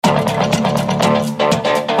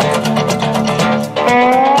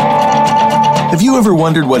Have you ever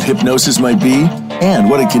wondered what hypnosis might be and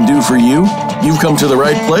what it can do for you? You've come to the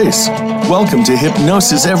right place. Welcome to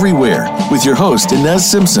Hypnosis Everywhere with your host, Inez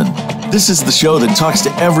Simpson. This is the show that talks to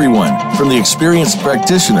everyone, from the experienced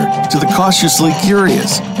practitioner to the cautiously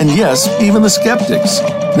curious, and yes, even the skeptics.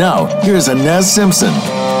 Now, here's Inez Simpson.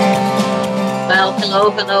 Well,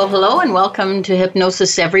 hello, and welcome to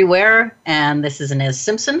Hypnosis Everywhere. And this is Inez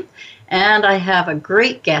Simpson. And I have a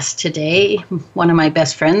great guest today. One of my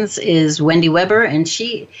best friends is Wendie Webber, and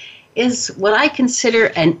she is what I consider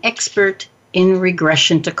an expert in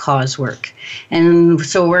regression to cause work. And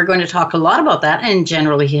so we're going to talk a lot about that and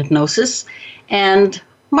generally hypnosis. And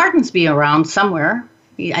Martin's be around somewhere.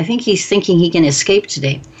 I think he's thinking he can escape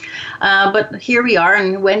today. But here we are.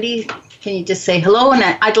 And Wendie, can you just say hello? And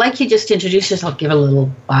I'd like you just to introduce yourself, give a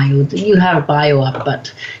little bio. You have a bio up,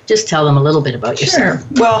 but just tell them a little bit about yourself. Sure.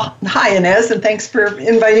 Well, hi, Inez, and thanks for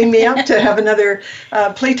inviting me up to have another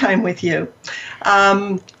playtime with you.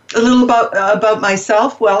 A little about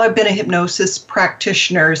myself. Well, I've been a hypnosis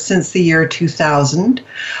practitioner since the year 2000.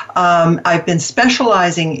 I've been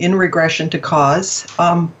specializing in regression to cause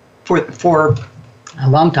for a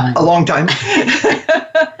long time.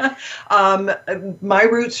 My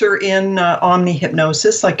roots are in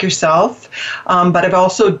omni-hypnosis, like yourself, but I've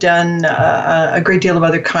also done a great deal of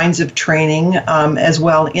other kinds of training as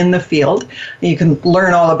well in the field. You can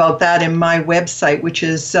learn all about that in my website, which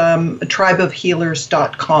is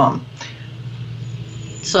tribeofhealers.com.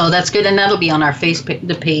 So that's good, and that'll be on our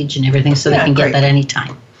Facebook page and everything, so they can get that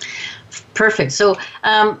anytime. Perfect. So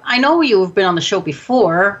I know you've been on the show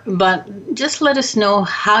before, but just let us know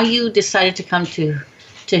how you decided to come to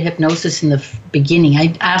hypnosis in the beginning.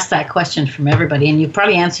 I asked that question from everybody, and you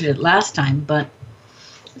probably answered it last time, but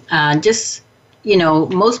most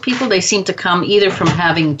people, they seem to come either from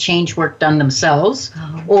having change work done themselves,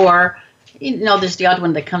 or there's the odd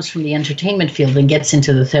one that comes from the entertainment field and gets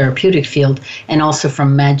into the therapeutic field, and also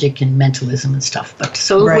from magic and mentalism and stuff. But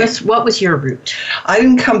so what was your route? I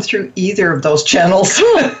didn't come through either of those channels.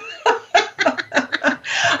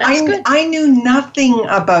 I knew nothing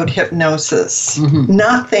about hypnosis. Mm-hmm.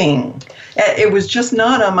 Nothing. It was just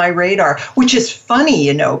not on my radar, which is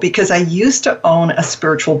funny, because I used to own a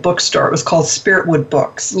spiritual bookstore. It was called Spiritwood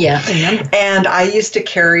Books. Yeah, I remember. And I used to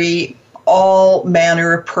carry all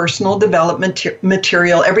manner of personal development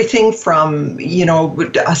material, everything from,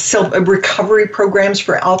 recovery programs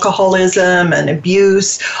for alcoholism and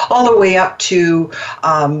abuse, all the way up to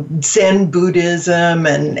Zen Buddhism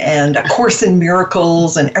and A Course in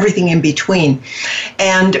Miracles and everything in between.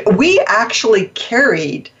 And we actually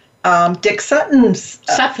carried Dick Sutton's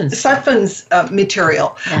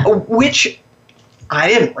material, which I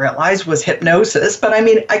didn't realize was hypnosis, but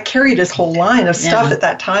I carried his whole line of stuff at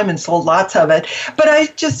that time and sold lots of it. But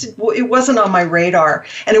it wasn't on my radar.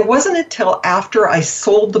 And it wasn't until after I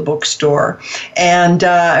sold the bookstore and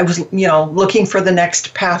I was, looking for the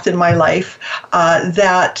next path in my life,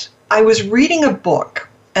 that I was reading a book.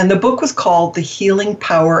 And the book was called The Healing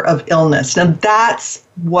Power of Illness. Now, that's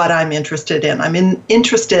what I'm interested in. I'm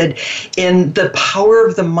interested in the power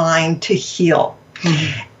of the mind to heal.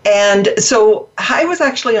 Mm-hmm. And so I was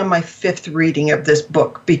actually on my fifth reading of this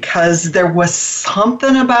book because there was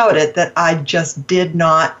something about it that I just did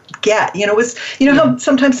not get. How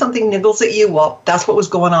sometimes something niggles at you? Well, that's what was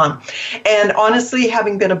going on. And honestly,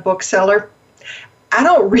 having been a bookseller, I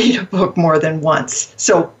don't read a book more than once.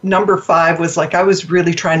 So number 5 was like I was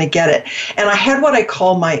really trying to get it. And I had what I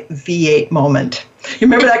call my V8 moment. You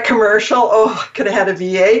remember that commercial? Oh, I could have had a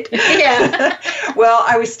V8. Yeah. Well,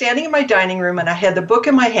 I was standing in my dining room and I had the book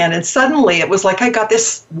in my hand, and suddenly it was like I got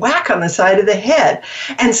this whack on the side of the head.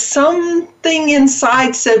 And something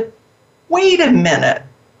inside said, wait a minute.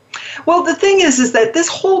 Well, the thing is that this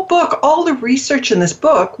whole book, all the research in this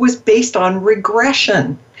book was based on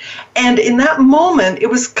regression. And in that moment,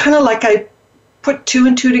 it was kind of like I put 2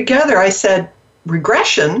 and 2 together. I said,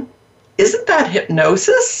 regression? Isn't that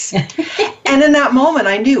hypnosis? And in that moment,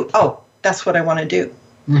 I knew, that's what I want to do.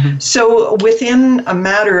 Mm-hmm. So within a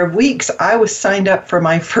matter of weeks, I was signed up for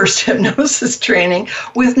my first hypnosis training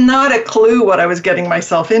with not a clue what I was getting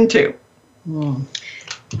myself into. Mm.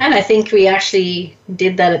 And I think we actually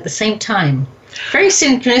did that at the same time. Very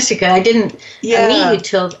synchronistic. I didn't meet you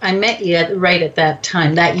till I met you right at that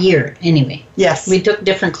time, that year anyway. Yes. We took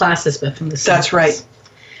different classes, but from the same That's class. Right.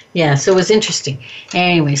 Yeah, so it was interesting.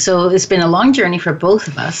 Anyway, so it's been a long journey for both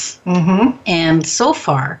of us. Mm-hmm. And so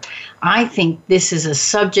far, I think this is a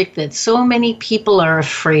subject that so many people are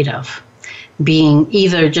afraid of. Being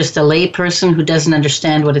either just a layperson who doesn't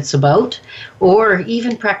understand what it's about, or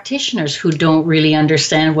even practitioners who don't really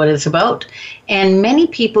understand what it's about, and many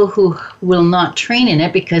people who will not train in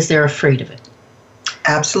it because they're afraid of it.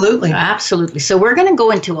 Absolutely. Absolutely. So we're going to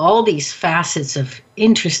go into all these facets of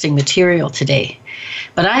interesting material today.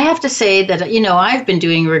 But I have to say that, I've been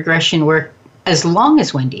doing regression work as long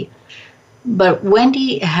as Wendie. But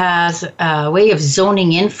Wendie has a way of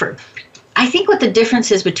zoning in for... I think what the difference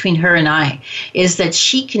is between her and I is that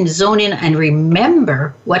she can zone in and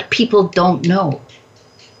remember what people don't know.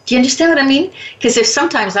 Do you understand what I mean? Because if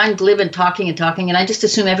sometimes I'm glib and talking, and I just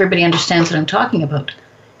assume everybody understands what I'm talking about.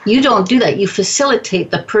 You don't do that. You facilitate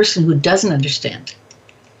the person who doesn't understand.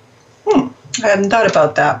 I hadn't thought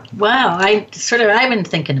about that. Wow, I've been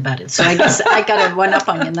thinking about it. So I guess I got a one up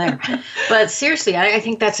on you there. But seriously, I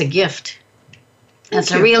think that's a gift.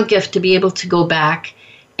 That's a real gift to be able to go back.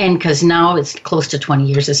 And because now it's close to 20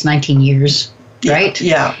 years, it's 19 years, right?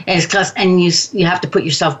 Yeah. And you have to put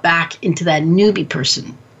yourself back into that newbie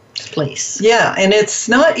person place. Yeah, and it's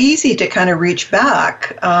not easy to kind of reach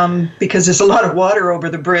back because there's a lot of water over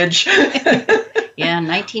the bridge. Yeah,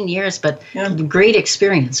 19 years, but great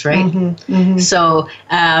experience, right? Mm-hmm, mm-hmm. So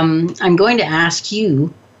I'm going to ask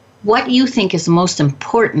you what you think is the most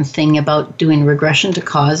important thing about doing regression to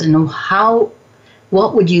cause, and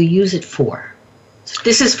what would you use it for?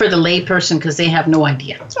 This is for the layperson because they have no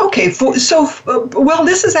idea. Okay, this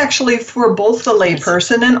is actually for both the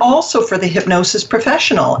layperson and also for the hypnosis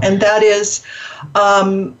professional. And that is,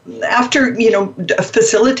 after,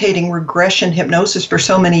 facilitating regression hypnosis for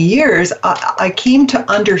so many years, I came to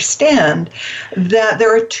understand that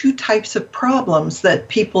there are two types of problems that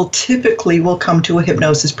people typically will come to a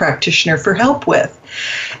hypnosis practitioner for help with.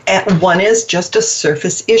 And one is just a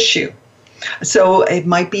surface issue. So it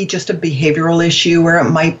might be just a behavioral issue, or it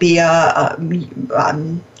might be a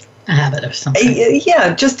habit of something.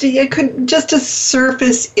 It could just a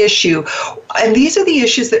surface issue, and these are the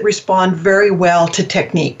issues that respond very well to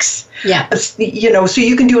techniques. Yeah, so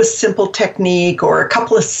you can do a simple technique or a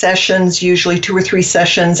couple of sessions, usually 2 or 3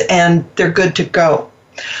 sessions, and they're good to go.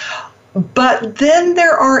 But then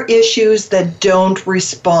there are issues that don't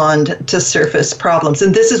respond to surface problems.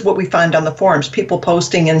 And this is what we find on the forums, people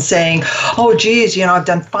posting and saying, oh, geez, I've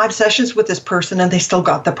done 5 sessions with this person and they still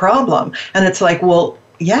got the problem. And it's like, well,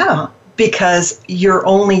 yeah, because you're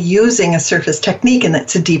only using a surface technique and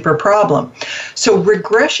it's a deeper problem. So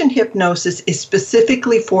regression hypnosis is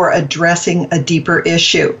specifically for addressing a deeper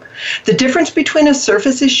issue. The difference between a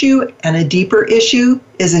surface issue and a deeper issue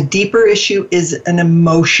is an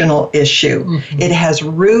emotional issue. Mm-hmm. It has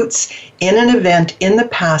roots in an event in the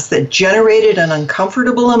past that generated an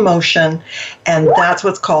uncomfortable emotion, and that's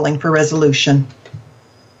what's calling for resolution.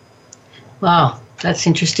 Wow, that's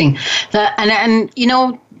interesting.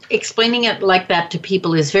 Explaining it like that to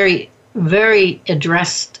people is very, very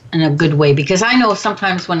addressed in a good way, because I know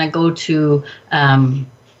sometimes when I go to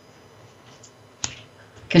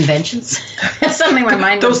conventions, something my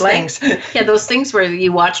mind those blanks. Things. Yeah, those things where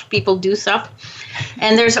you watch people do stuff,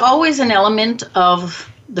 and there's always an element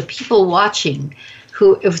of the people watching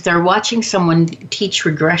who, if they're watching someone teach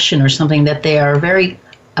regression or something, that they are very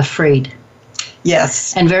afraid.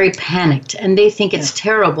 Yes. And very panicked. And they think it's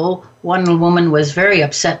terrible. One woman was very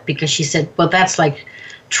upset because she said, well, that's like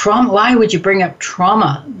trauma. Why would you bring up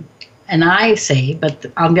trauma? And I say, but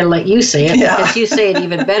I'm going to let you say it because you say it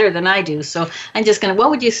even better than I do. So I'm just going to, what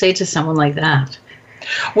would you say to someone like that?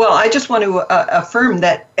 Well, I just want to affirm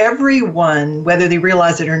that everyone, whether they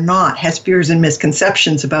realize it or not, has fears and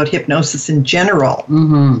misconceptions about hypnosis in general.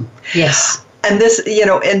 Mm-hmm. Yes. And this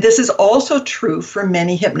is also true for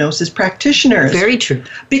many hypnosis practitioners. Very true.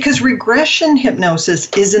 Because regression hypnosis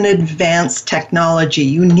is an advanced technology.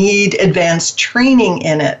 You need advanced training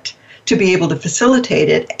in it to be able to facilitate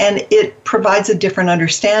it, and it provides a different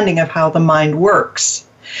understanding of how the mind works.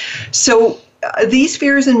 So these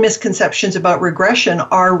fears and misconceptions about regression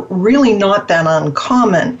are really not that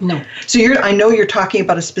uncommon. No. So I know you're talking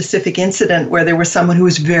about a specific incident where there was someone who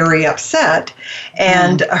was very upset,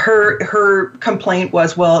 and her complaint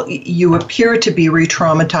was, well, you appear to be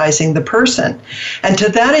re-traumatizing the person. And to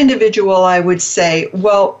that individual, I would say,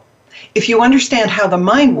 well, if you understand how the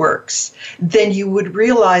mind works, then you would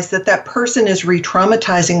realize that that person is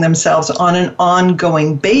re-traumatizing themselves on an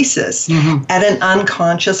ongoing basis at an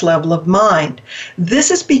unconscious level of mind.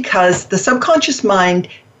 This is because the subconscious mind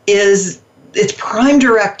its prime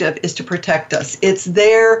directive is to protect us. It's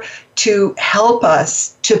there to help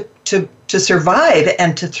us to survive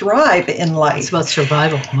and to thrive in life. It's about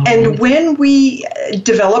survival. And when we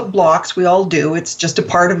develop blocks, we all do, it's just a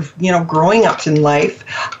part of, growing up in life,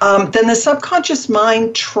 then the subconscious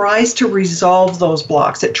mind tries to resolve those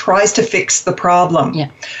blocks. It tries to fix the problem. Yeah.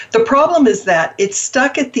 The problem is that it's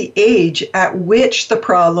stuck at the age at which the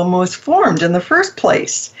problem was formed in the first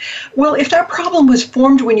place. Well, if that problem was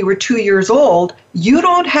formed when you were 2 years old, you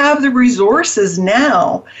don't have the resources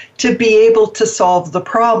now to be able to solve the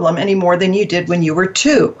problem any more than you did when you were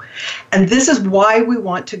 2. And this is why we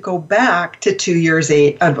want to go back to 2 years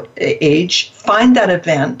of age, find that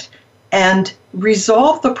event, and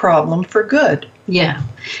resolve the problem for good. Yeah.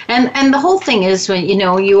 And the whole thing is, when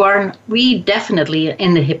we definitely,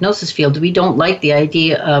 in the hypnosis field, we don't like the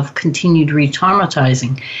idea of continued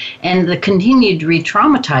re-traumatizing. And the continued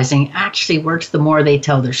re-traumatizing actually works the more they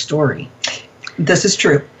tell their story. This is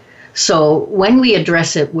true. So when we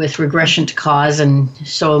address it with regression to cause, and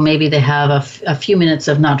so maybe they have a few minutes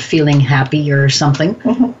of not feeling happy or something,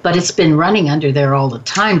 but it's been running under there all the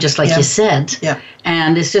time, just like you said. Yeah.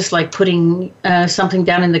 And it's just like putting something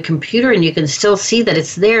down in the computer, and you can still see that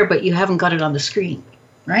it's there, but you haven't got it on the screen,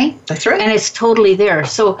 right? That's right. And it's totally there.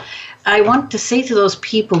 So I want to say to those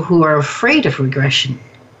people who are afraid of regression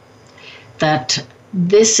that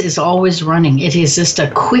this is always running. It is just a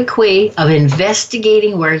quick way of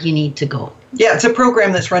investigating where you need to go. Yeah, it's a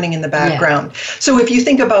program that's running in the background. Yeah. So if you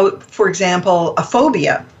think about, for example, a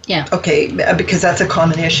phobia, okay, because that's a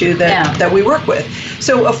common issue that we work with.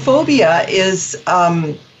 So a phobia is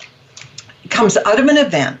comes out of an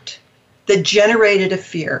event that generated a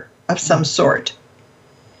fear of some sort.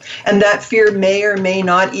 And that fear may or may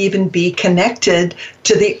not even be connected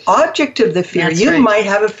to the object of the fear. That's you right. might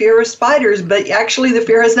have a fear of spiders, but actually the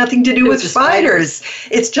fear has nothing to do with spiders.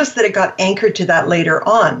 It's just that it got anchored to that later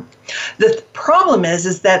on. The problem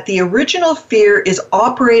is that the original fear is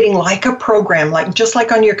operating like a program, just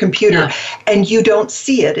like on your computer, and you don't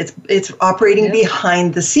see it. It's operating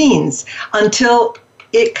behind the scenes until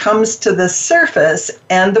it comes to the surface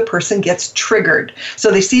and the person gets triggered. So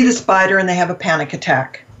they see the spider and they have a panic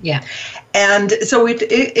attack. Yeah. And so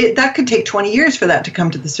that could take 20 years for that to come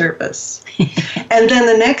to the surface. And then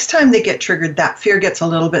the next time they get triggered, that fear gets a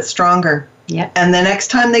little bit stronger. Yeah. And the next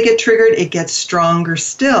time they get triggered, it gets stronger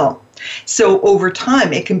still. So over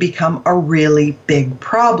time, it can become a really big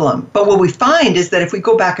problem. But what we find is that if we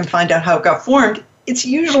go back and find out how it got formed, it's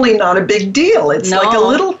usually not a big deal. It's like a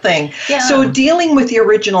little thing. Yeah. So dealing with the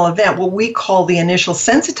original event, what we call the initial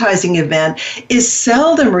sensitizing event, is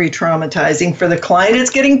seldom re-traumatizing for the client.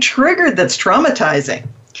 It's getting triggered that's traumatizing.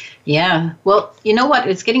 Yeah. Well, you know what?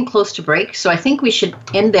 It's getting close to break, so I think we should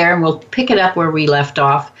end there, and we'll pick it up where we left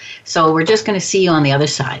off. So we're just going to see you on the other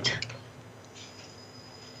side.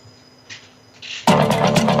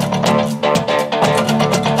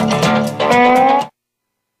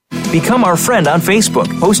 Become our friend on Facebook.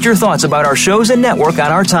 Post your thoughts about our shows and network on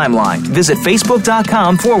our timeline. Visit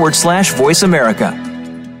facebook.com/Voice America.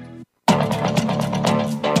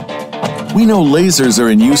 We know lasers are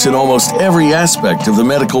in use in almost every aspect of the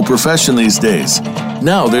medical profession these days.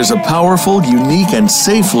 Now there's a powerful, unique, and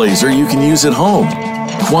safe laser you can use at home.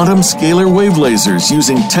 Quantum scalar wave lasers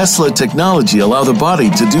using Tesla technology allow the body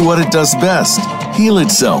to do what it does best, heal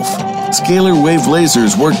itself. Scalar wave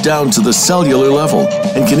lasers work down to the cellular level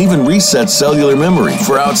and can even reset cellular memory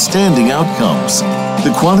for outstanding outcomes.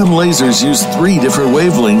 The quantum lasers use 3 different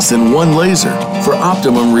wavelengths in one laser for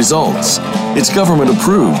optimum results. It's government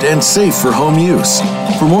approved and safe for home use.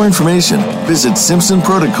 For more information, visit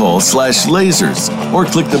simpsonprotocol/lasers or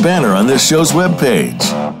click the banner on this show's webpage.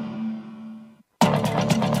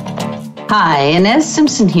 Hi, Inez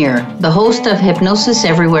Simpson here, the host of Hypnosis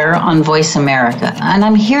Everywhere on Voice America, and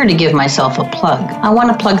I'm here to give myself a plug. I want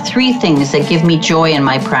to plug 3 things that give me joy in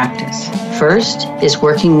my practice. First is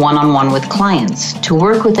working one-on-one with clients, to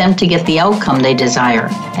work with them to get the outcome they desire.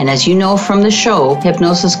 And as you know from the show,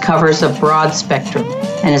 hypnosis covers a broad spectrum.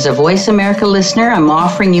 And as a Voice America listener, I'm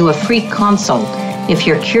offering you a free consult. If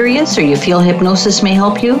you're curious or you feel hypnosis may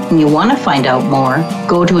help you and you want to find out more,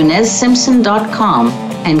 go to InezSimpson.com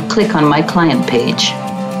and click on my client page.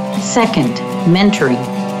 Second, mentoring.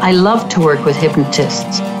 I love to work with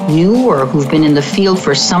hypnotists, new or who've been in the field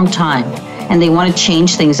for some time, and they want to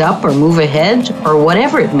change things up or move ahead or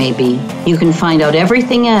whatever it may be. You can find out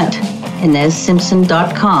everything at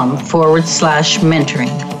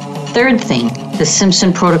InezSimpson.com/mentoring. Third thing, the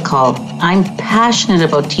Simpson Protocol. I'm passionate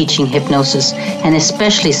about teaching hypnosis and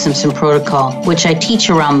especially Simpson Protocol, which I teach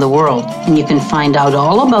around the world. And you can find out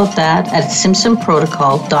all about that at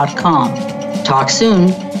simpsonprotocol.com. Talk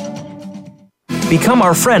soon. Become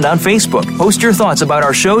our friend on Facebook. Post your thoughts about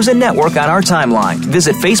our shows and network on our timeline.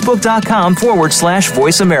 Visit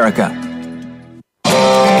facebook.com/Voice America.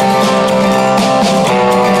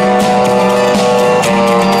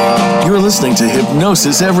 listening to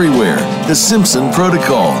Hypnosis Everywhere, the Simpson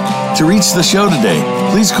Protocol. To reach the show today,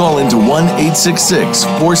 please call into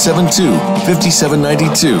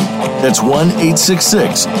 1-866-472-5792. That's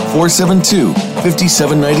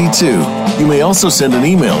 1-866-472-5792. You may also send an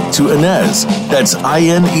email to Inez, that's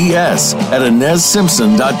INES, at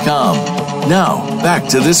InezSimpson.com. Now, back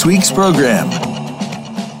to this week's program.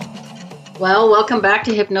 Well, welcome back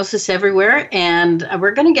to Hypnosis Everywhere, and we're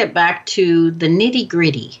going to get back to the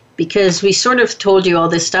nitty-gritty because we sort of told you all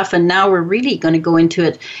this stuff, and now we're really going to go into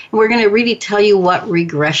it, and we're going to really tell you what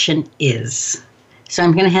regression is. So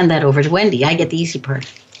I'm going to hand that over to Wendie. I get the easy part.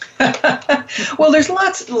 Well, there's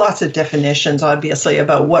lots of definitions, obviously,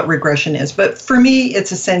 about what regression is, but for me,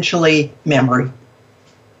 it's essentially memory.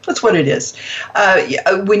 That's what it is.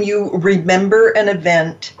 When you remember an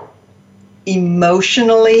event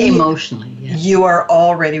emotionally, yes. You are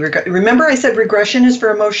already remember I said regression is for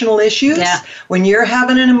emotional issues? Yeah. When you're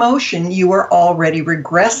having an emotion, you are already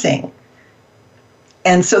regressing.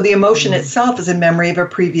 And so the emotion itself is a memory of a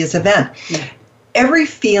previous event. Yeah. Every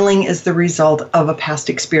feeling is the result of a past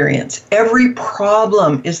experience. Every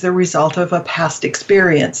problem is the result of a past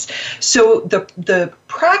experience. So the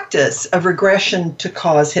practice of regression to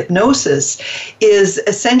cause hypnosis is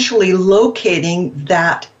essentially locating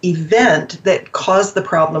that event that caused the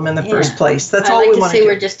problem in the first place. That's all we want to do. I like to say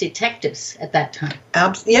we're just detectives at that time.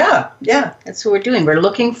 Yeah. That's what we're doing. We're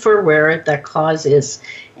looking for where the cause is.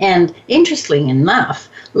 And interestingly enough,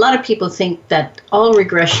 a lot of people think that all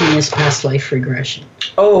regression is past life regression.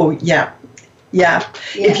 Oh, yeah.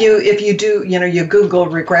 If you do, you Google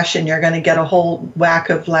regression, you're going to get a whole whack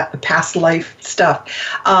of past life stuff.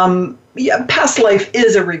 Past life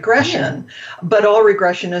is a regression, but all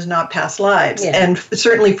regression is not past lives. Yeah. And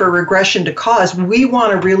certainly for regression to cause, we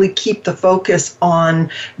want to really keep the focus on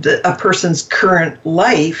a person's current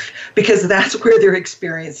life because that's where they're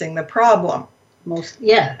experiencing the problem. I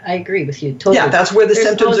agree with you totally. Yeah, that's where the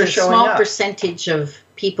symptoms are showing up. There's a small percentage of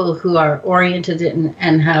people who are oriented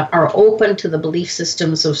and are open to the belief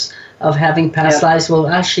systems of having past lives will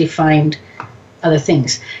actually find other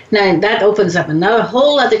things. Now, that opens up another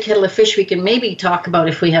whole other kettle of fish we can maybe talk about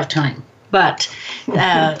if we have time. But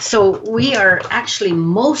so we are actually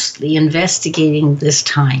mostly investigating this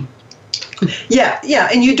time. Yeah,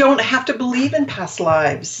 and you don't have to believe in past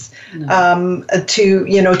lives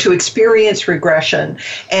to experience regression,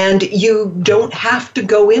 and you don't have to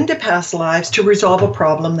go into past lives to resolve a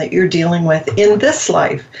problem that you're dealing with in this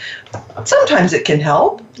life. Sometimes it can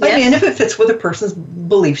help. Yes. I mean, if it fits with a person's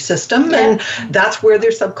belief system and that's where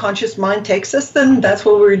their subconscious mind takes us, then that's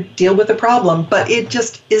where we deal with the problem. But it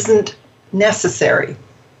just isn't necessary.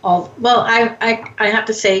 Well, I have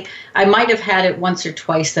to say, I might have had it once or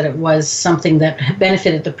twice that it was something that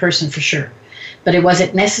benefited the person for sure. But was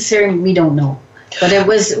it necessary? We don't know. But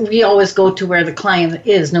we always go to where the client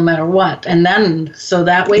is no matter what. And then, so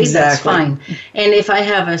that way, That's fine. And if I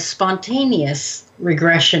have a spontaneous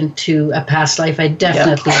regression to a past life, I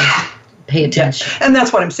definitely pay attention. Yeah. And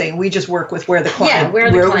that's what I'm saying. We just work with where the client, where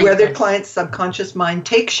their client's subconscious mind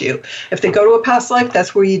takes you. If they go to a past life,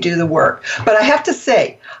 that's where you do the work. But I have to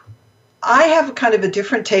say, I have kind of a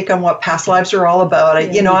different take on what past lives are all about.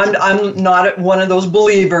 I'm not one of those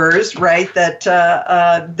believers, right, that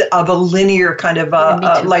of a linear kind of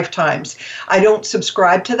lifetimes. I don't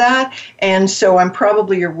subscribe to that, and so I'm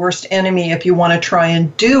probably your worst enemy if you want to try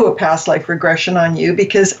and do a past life regression on you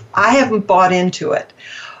because I haven't bought into it.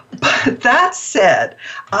 But that said,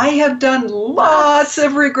 I have done lots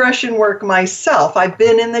of regression work myself. I've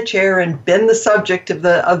been in the chair and been the subject of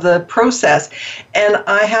the process. And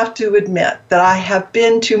I have to admit that I have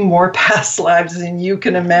been to more past lives than you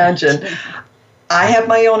can imagine. I have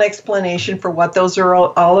my own explanation for what those are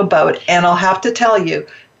all about. And I'll have to tell you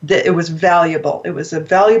that it was valuable. It was a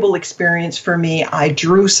valuable experience for me. I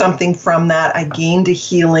drew something from that. I gained a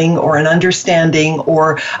healing or an understanding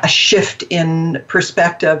or a shift in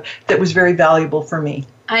perspective that was very valuable for me.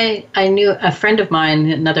 I knew a friend of mine,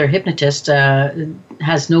 another hypnotist,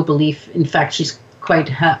 has no belief. In fact, she's quite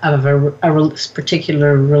of a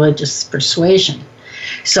particular religious persuasion.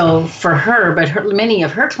 So for her, many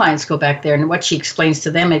of her clients go back there, and what she explains to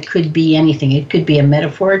them, it could be anything. It could be a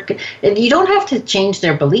metaphor. You don't have to change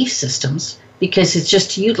their belief systems because it's just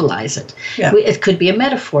to utilize it. Yeah. It could be a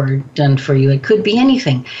metaphor done for you. It could be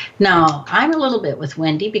anything. Now, I'm a little bit with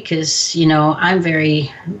Wendie because,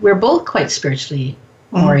 we're both quite spiritually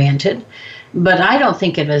oriented, but I don't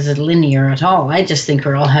think of it as linear at all. I just think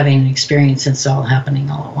we're all having an experience and it's all happening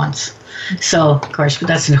all at once. So, of course, but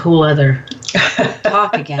that's a whole other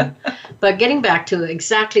talk again. But getting back to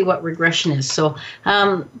exactly what regression is. So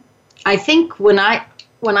I think when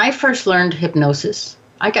I first learned hypnosis,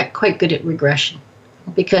 I got quite good at regression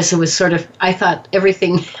because it was sort of, I thought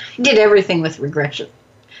did everything with regression.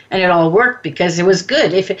 And it all worked because it was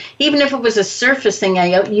good. Even if it was a surface thing,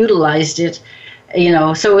 I utilized it,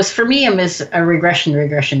 So it was, for me, a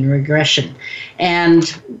regression.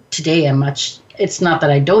 And today it's not that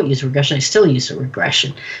I don't use regression, I still use a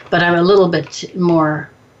regression, but I'm a little bit more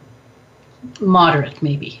moderate,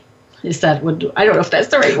 maybe. I don't know if that's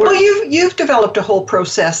the right word. Well, you've developed a whole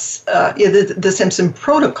process, the Simpson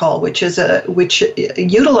Protocol, which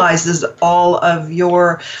utilizes all of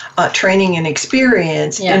your training and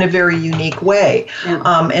experience in a very unique way,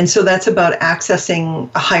 and so that's about accessing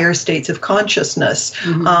higher states of consciousness,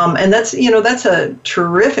 and that's a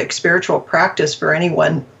terrific spiritual practice for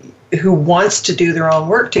anyone who wants to do their own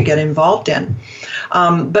work to get involved in.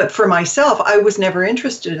 But for myself, I was never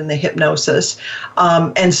interested in the hypnosis.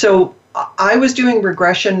 And so I was doing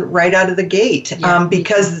regression right out of the gate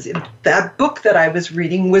because that book that I was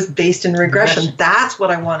reading was based in regression. That's what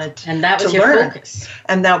I wanted to learn. And that was your focus.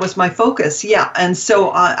 And that was my focus, yeah. And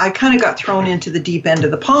so I kind of got thrown into the deep end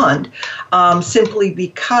of the pond simply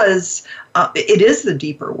because it is the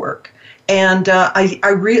deeper work. And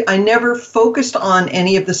I never focused on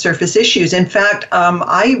any of the surface issues. In fact,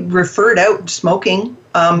 I referred out smoking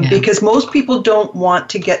because most people don't want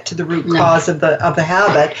to get to the root cause of the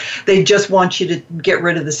habit. They just want you to get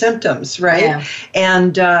rid of the symptoms, right? Yeah.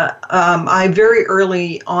 And I very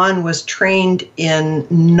early on was trained in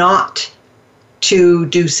not to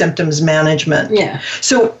do symptoms management. Yeah.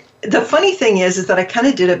 So the funny thing is that I kind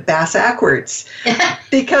of did it backwards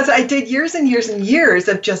because I did years and years and years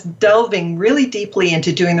of just delving really deeply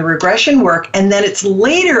into doing the regression work. And then it's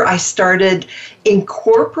later I started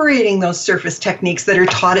incorporating those surface techniques that are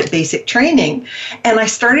taught at basic training. And I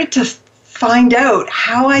started to find out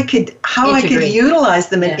how I could utilize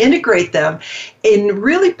them and integrate them in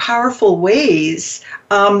really powerful ways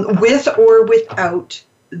with or without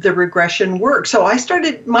the regression work. So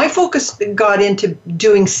my focus got into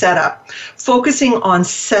doing setup, focusing on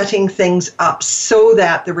setting things up so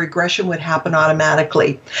that the regression would happen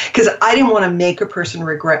automatically. Because I didn't want to make a person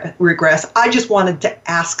regress. I just wanted to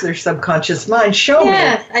ask their subconscious mind, show me.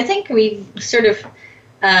 Yeah, I think we sort of,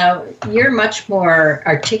 you're much more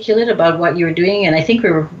articulate about what you were doing. And I think we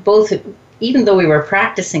were both, even though we were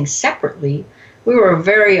practicing separately, we were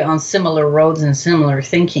very on similar roads and similar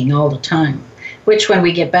thinking all the time. Which when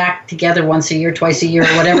we get back together once a year, twice a year,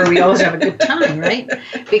 or whatever, we always have a good time, right?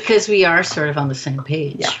 Because we are sort of on the same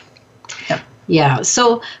page. Yeah.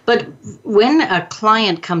 So, but when a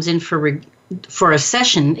client comes in for a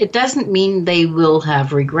session, it doesn't mean they will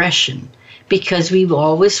have regression because we will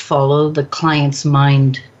always follow the client's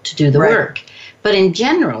mind to do the work. But in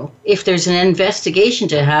general, if there's an investigation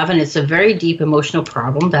to have, and it's a very deep emotional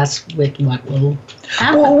problem, that's what will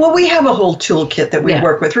happen. Well, we have a whole toolkit that we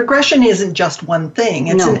work with. Regression isn't just one thing.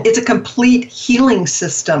 It's a complete healing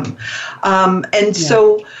system.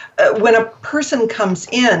 So when a person comes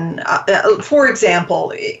in, for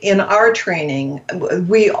example, in our training,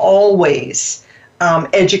 we always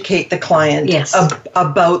educate the client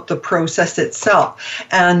about the process itself.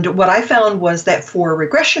 And what I found was that for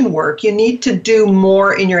regression work, you need to do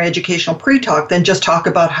more in your educational pre-talk than just talk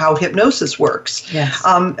about how hypnosis works. Yes.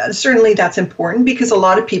 Certainly that's important because a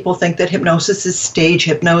lot of people think that hypnosis is stage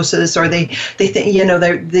hypnosis, or they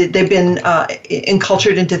think, they've been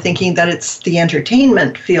encultured into thinking that it's the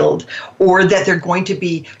entertainment field, or that they're going to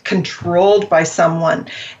be controlled by someone.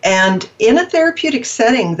 And in a therapeutic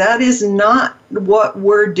setting, that is not what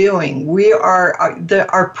we're doing. We are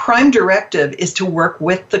our prime directive is to work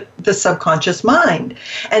with the subconscious mind,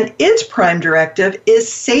 and its prime directive is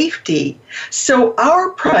safety. So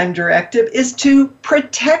our prime directive is to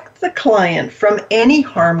protect the client from any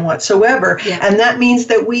harm whatsoever, and that means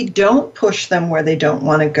that we don't push them where they don't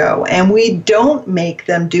want to go, and we don't make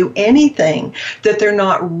them do anything that they're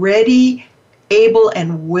not ready, able,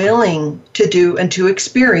 and willing to do and to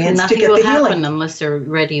experience to get the healing. Nothing will happen unless they're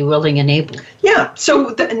ready, willing, and able. Yeah.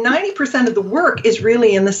 So 90% of the work is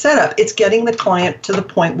really in the setup. It's getting the client to the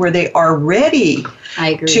point where they are ready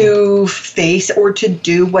to face or to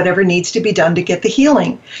do whatever needs to be done to get the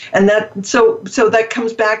healing. And so that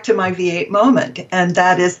comes back to my V8 moment, and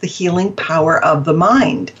that is the healing power of the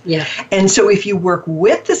mind. Yeah. And so if you work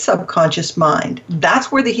with the subconscious mind, that's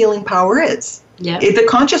where the healing power is. Yeah. If the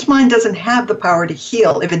conscious mind doesn't have the power to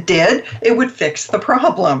heal. If it did, it would fix the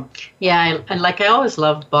problem. Yeah, I always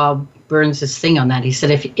loved Bob Burns' thing on that. He said,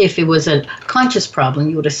 if it was a conscious problem,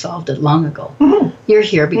 you would have solved it long ago. Mm-hmm. You're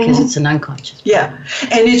here because it's an unconscious problem. Yeah,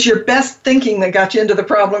 and it's your best thinking that got you into the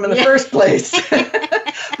problem in the first place.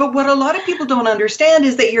 But what a lot of people don't understand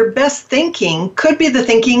is that your best thinking could be the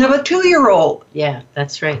thinking of a 2-year-old. Yeah,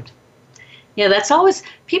 that's right. Yeah, that's always,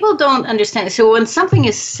 people don't understand. So when something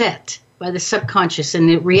is set by the subconscious and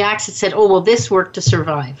it reacts, it said, oh, well, this worked to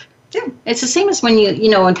survive. Yeah. It's the same as when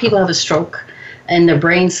when people have a stroke and their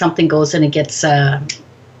brain, something goes and it gets, they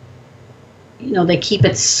keep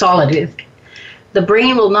it solid. The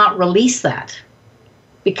brain will not release that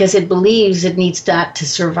because it believes it needs that to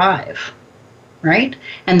survive, right?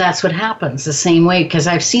 And that's what happens the same way, because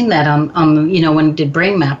I've seen that on when I did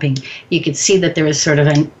brain mapping, you could see that there was sort of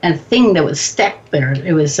a thing that was stuck there.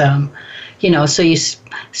 It was, so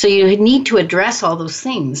you need to address all those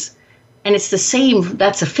things. And it's the same,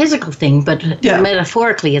 that's a physical thing, but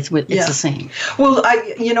metaphorically it's the same. Well,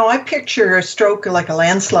 I picture a stroke like a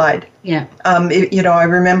landslide. Yeah. I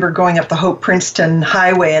remember going up the Hope Princeton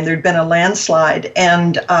Highway and there'd been a landslide,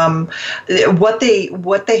 and what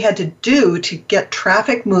they had to do to get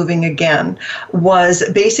traffic moving again was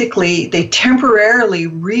basically they temporarily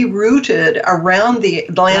rerouted around the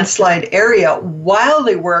landslide area while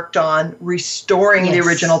they worked on restoring the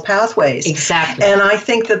original pathways. Exactly. And I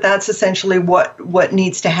think that that's essentially what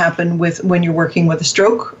needs to happen when you're working with a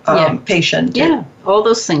stroke patient. Yeah. All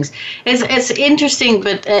those things. It's interesting,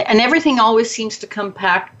 but and everything always seems to come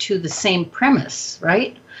back to the same premise,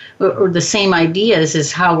 right? Or the same ideas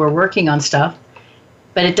is how we're working on stuff.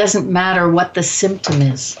 But it doesn't matter what the symptom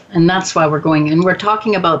is. And that's why we're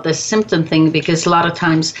talking about this symptom thing, because a lot of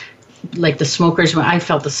times, like the smokers, I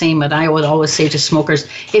felt the same, but I would always say to smokers,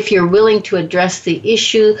 if you're willing to address the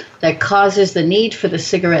issue that causes the need for the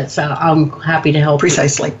cigarettes, I'm happy to help.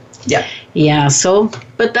 Precisely. Yeah. Yeah. So,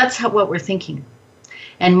 but that's what we're thinking.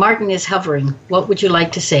 And Martin is hovering. What would you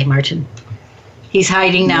like to say, Martin? He's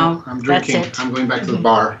hiding now. No, I'm drinking. That's it. I'm going back to the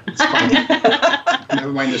bar. It's fine.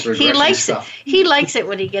 Never mind this regression stuff. He likes it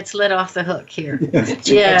when he gets let off the hook here.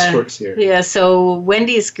 Experts here. Yeah, so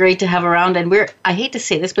Wendie is great to have around, and I hate to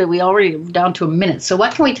say this, but we already down to a minute. So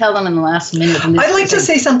what can we tell them in the last minute? I'd like to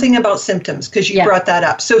say something about symptoms, because you brought that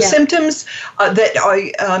up. So symptoms that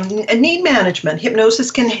need management.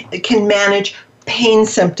 Hypnosis can manage pain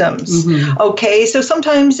symptoms. Mm-hmm. Okay, so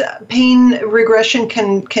sometimes pain regression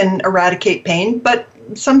can eradicate pain, but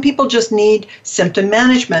some people just need symptom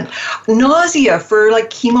management. Nausea for like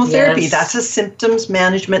chemotherapy, that's a symptoms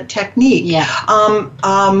management technique. Yeah.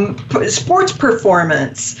 Sports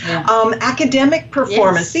performance, academic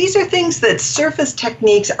performance. These are things that surface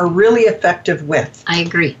techniques are really effective with. I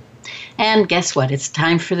agree. And guess what? It's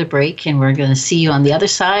time for the break, and we're going to see you on the other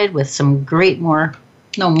side with some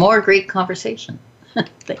more great conversation.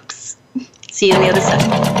 Thanks. See you on the other side.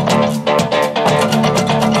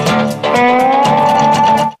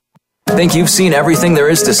 Think you've seen everything there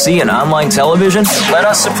is to see in online television? Let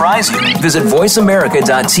us surprise you. Visit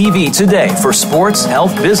voiceamerica.tv today for sports,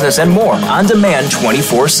 health, business, and more on demand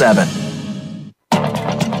 24/7.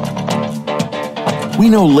 We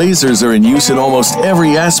know lasers are in use in almost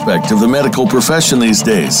every aspect of the medical profession these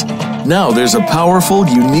days. Now there's a powerful,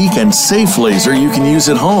 unique, and safe laser you can use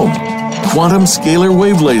at home. Quantum scalar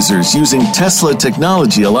wave lasers using Tesla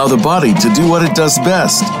technology allow the body to do what it does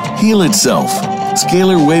best, heal itself.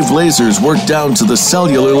 Scalar wave lasers work down to the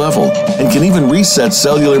cellular level and can even reset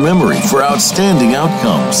cellular memory for outstanding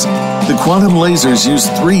outcomes. The quantum lasers use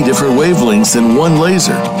 3 different wavelengths in one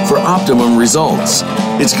laser for optimum results.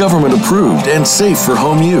 It's government approved and safe for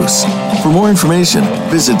home use. For more information,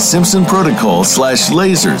 visit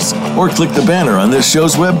simpsonprotocol/lasers or click the banner on this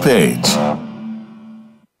show's webpage.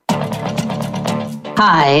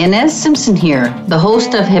 Hi, Inez Simpson here, the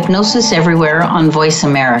host of Hypnosis Everywhere on Voice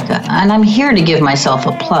America, and I'm here to give myself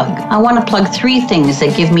a plug. I want to plug 3 things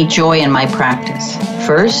that give me joy in my practice.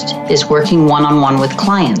 First is working one-on-one with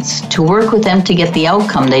clients, to work with them to get the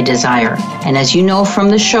outcome they desire. And as you know from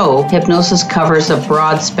the show, hypnosis covers a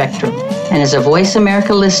broad spectrum. And as a Voice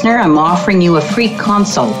America listener, I'm offering you a free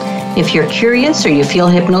consult. If you're curious or you feel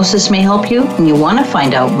hypnosis may help you and you want to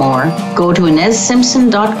find out more, go to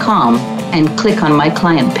InezSimpson.com and click on my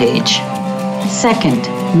client page. Second,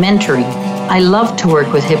 mentoring. I love to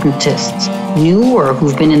work with hypnotists, new or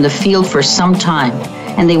who've been in the field for some time,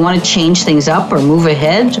 and they want to change things up or move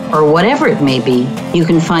ahead or whatever it may be. You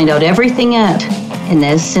can find out everything at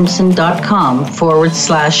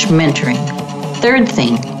InezSimpson.com/mentoring. third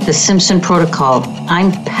thing, the Simpson Protocol.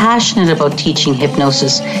 I'm passionate about teaching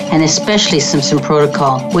hypnosis, and especially Simpson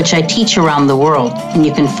Protocol, which I teach around the world. And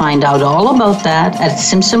you can find out all about that at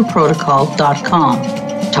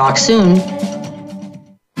simpsonprotocol.com. Talk soon.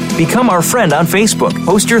 Become our friend on Facebook.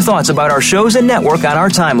 Post your thoughts about our shows and network on our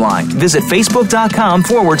timeline. Visit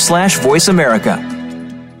facebook.com/Voice America.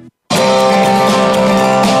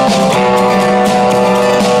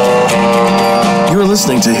 You're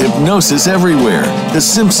listening to Hypnosis Everywhere, the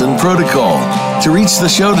Simpson Protocol. To reach the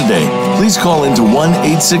show today, please call into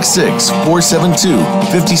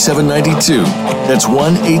 1-866-472-5792. That's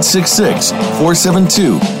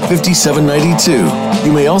 1-866-472-5792.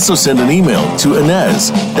 You may also send an email to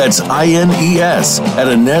Inez, that's INES, at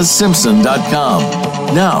InezSimpson.com.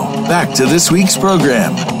 Now, back to this week's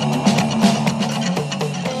program.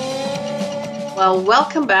 Well,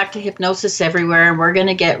 welcome back to Hypnosis Everywhere, and we're going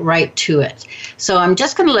to get right to it. So I'm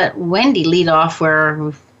just going to let Wendie lead off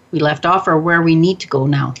where we left off, or where we need to go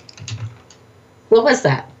now. What was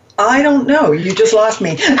that? I don't know. You just lost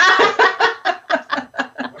me.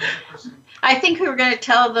 I think we were going to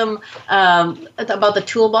tell them about the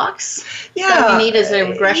toolbox Yeah. that we need as a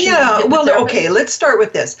regression. Yeah. Well, hypnotherapist. okay, let's start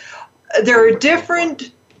with this. There are different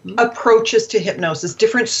approaches to hypnosis,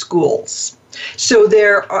 different schools. So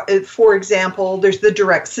there are, for example, there's the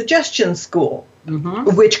direct suggestion school,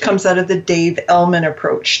 which comes out of the Dave Elman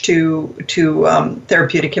approach to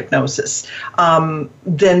therapeutic hypnosis.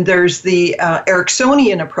 Then there's the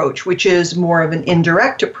Ericksonian approach, which is more of an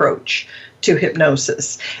indirect approach to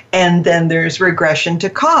hypnosis. And then there's regression to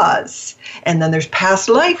cause. And then there's past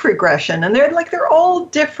life regression. And they're all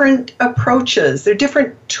different approaches. They're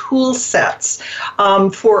different tool sets.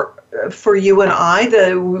 For you and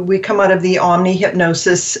I, we come out of the Omni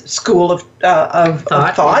Hypnosis school of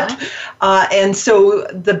thought. Yeah. And so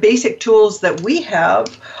the basic tools that we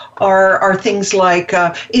have are things like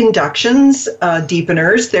inductions,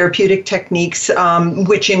 deepeners, therapeutic techniques,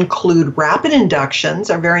 which include rapid inductions,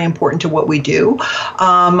 are very important to what we do.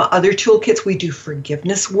 Other toolkits, we do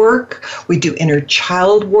forgiveness work, we do inner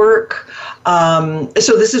child work.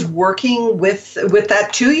 So this is working with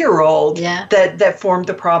that 2-year-old that formed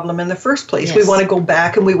the problem in the first place. Yes. We want to go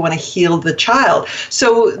back and we want to heal the child.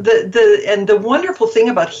 So the wonderful thing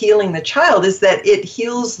about healing the child is that it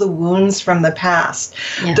heals the wounds from the past.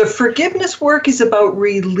 Yeah. The forgiveness work is about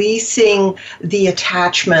releasing the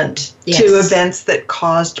attachment to events that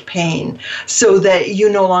caused pain, so that you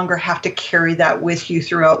no longer have to carry that with you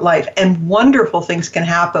throughout life. And wonderful things can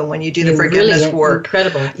happen when you do the forgiveness work.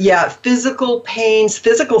 Incredible. Yeah, physical pains,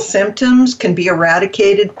 physical symptoms can be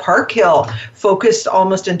eradicated. Park Hill focused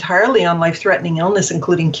almost entirely on life-threatening illness,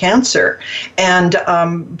 including cancer. And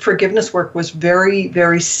forgiveness work was very,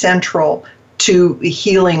 very central to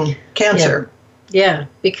healing cancer. Yeah,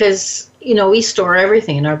 because, we store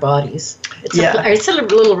everything in our bodies. It's a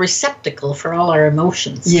little receptacle for all our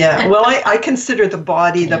emotions. Yeah, well, I consider the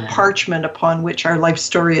body the parchment upon which our life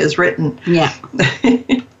story is written. Yeah.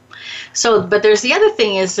 So, but there's the other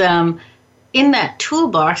thing is, in that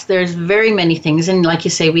toolbox, there's very many things. And like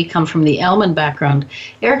you say, we come from the Elman background.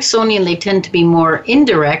 Ericksonian, they tend to be more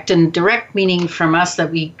indirect, and direct meaning from us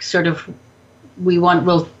that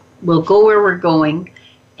we'll go where we're going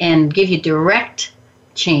and give you direct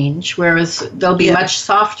change, whereas they'll be much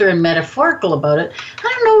softer and metaphorical about it. I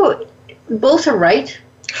don't know, both are right.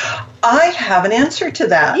 I have an answer to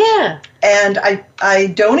that. Yeah. And I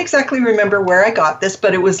don't exactly remember where I got this,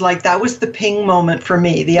 but it was like, that was the ping moment for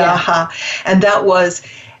me, the aha. And that was,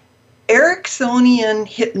 Ericksonian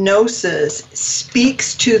hypnosis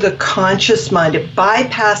speaks to the conscious mind. It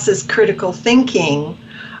bypasses critical thinking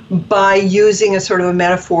by using a sort of a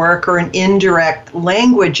metaphoric or an indirect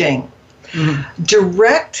languaging. Mm-hmm.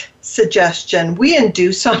 Direct suggestion, we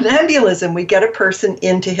induce somnambulism. We get a person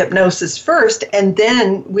into hypnosis first, and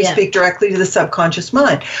then we speak directly to the subconscious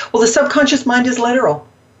mind. Well, the subconscious mind is literal.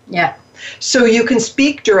 Yeah. So you can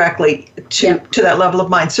speak directly to that level of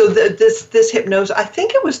mind. So this hypnosis, I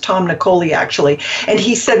think it was Tom Nicoli actually, and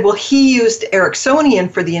he said, well, he used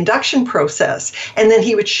Ericksonian for the induction process, and then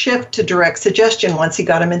he would shift to direct suggestion once he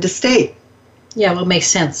got him into state. Yeah, well, it makes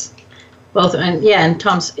sense. Both, and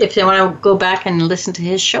Tom's, if you want to go back and listen to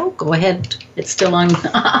his show, go ahead. It's still on.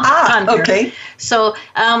 Okay. So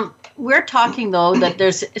we're talking, though, that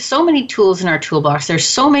there's so many tools in our toolbox. There's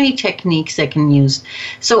so many techniques that can use.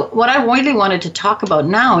 So what I really wanted to talk about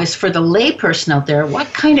now is for the layperson out there, what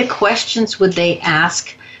kind of questions would they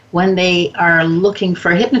ask when they are looking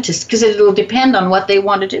for a hypnotist? Because it will depend on what they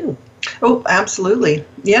want to do. Oh, absolutely.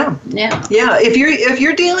 Yeah. Yeah. Yeah. If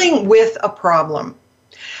you're dealing with a problem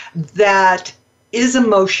that is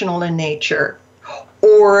emotional in nature,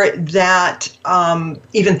 or that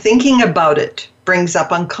even thinking about it brings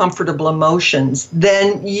up uncomfortable emotions,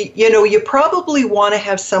 then you probably want to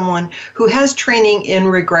have someone who has training in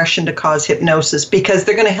regression to cause hypnosis, because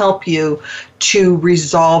they're going to help you to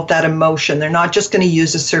resolve that emotion. They're not just going to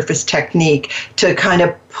use a surface technique to kind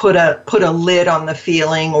of put a lid on the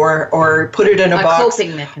feeling or put it in a box,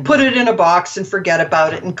 put it in a box and forget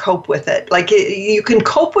about it and cope with it. Like you can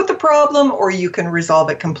cope with the problem or you can resolve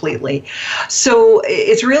it completely. So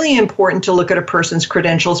it's really important to look at a person's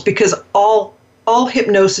credentials, because all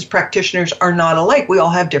hypnosis practitioners are not alike. We all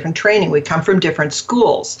have different training. We come from different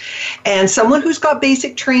schools. And someone who's got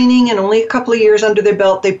basic training and only a couple of years under their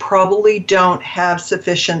belt, they probably don't have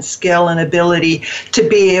sufficient skill and ability to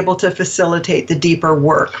be able to facilitate the deeper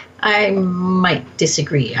work. I might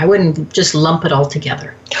disagree. I wouldn't just lump it all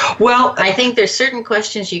together. Well, I think there's certain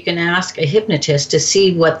questions you can ask a hypnotist to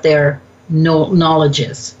see what their knowledge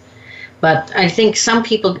is. But I think some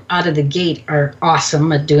people out of the gate are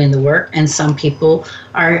awesome at doing the work, and some people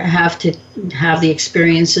have to have the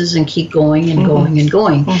experiences and keep going and going and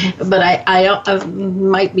going. But I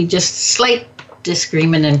might be just slight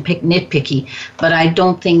disagreement and nitpicky, but I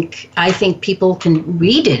think people can.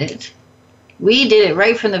 We did it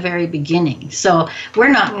right from the very beginning. So we're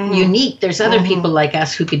not unique. There's other people like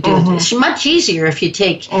us who could do it. It's much easier if you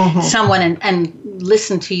take someone and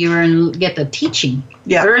listen to you and get the teaching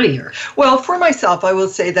earlier. Well, for myself, I will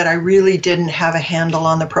say that I really didn't have a handle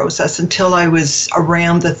on the process until I was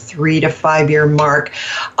around the 3 to 5 year mark.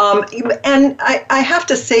 And I have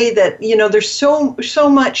to say that, there's so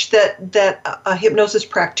much that a hypnosis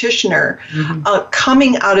practitioner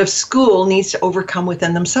coming out of school needs to overcome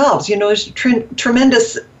within themselves. There's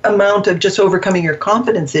tremendous amount of just overcoming your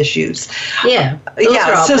confidence issues.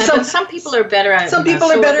 But some people are better at it. Some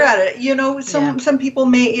people are better at it. Some people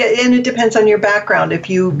may, and it depends on your background. If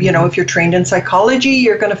if you're trained in psychology,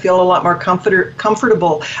 you're going to feel a lot more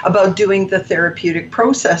comfortable about doing the therapeutic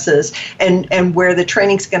processes, and where the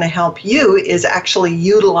training's going to help you is actually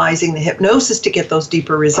utilizing the hypnosis to get those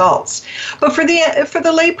deeper results. But for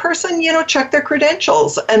the lay person, check their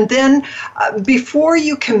credentials, and then before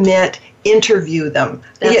you commit, interview them.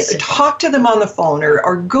 Talk to them on the phone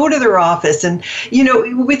or go to their office, and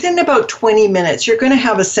within about 20 minutes you're going to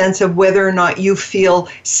have a sense of whether or not you feel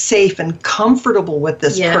safe and comfortable with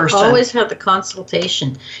this person. Always have the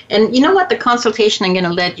consultation. And you know what, the consultation, I'm going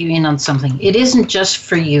to let you in on something. It isn't just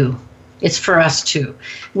for you. It's for us too.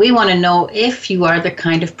 We want to know if you are the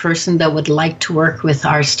kind of person that would like to work with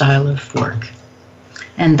our style of work.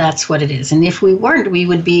 And that's what it is. And if we weren't, we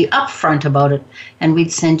would be upfront about it, and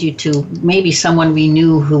we'd send you to maybe someone we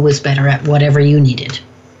knew who was better at whatever you needed.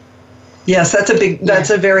 Yes,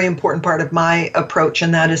 that's a very important part of my approach,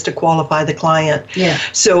 and that is to qualify the client. Yeah.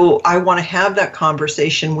 So I want to have that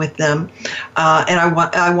conversation with them, and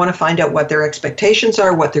I want to find out what their expectations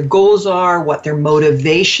are, what their goals are, what their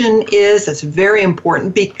motivation is. That's very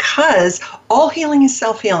important, because all healing is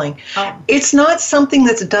self-healing. Oh. It's not something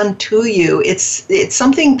that's done to you. It's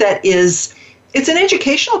something that is. It's an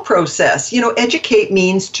educational process. Educate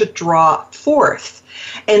means to draw forth.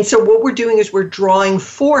 And so what we're doing is we're drawing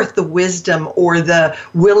forth the wisdom or the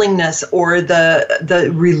willingness or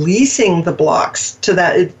the releasing the blocks to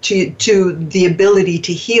that to the ability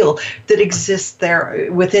to heal that exists there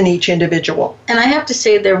within each individual. And I have to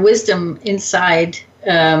say, their wisdom inside,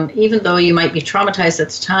 even though you might be traumatized at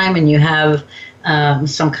the time and you have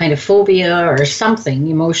some kind of phobia or something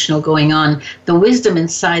emotional going on, the wisdom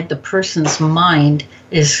inside the person's mind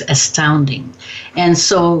is astounding. And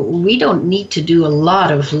so we don't need to do a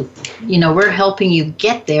lot of, we're helping you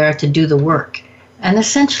get there to do the work. And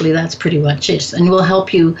essentially that's pretty much it. And we'll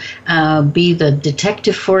help you be the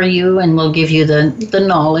detective for you, and we'll give you the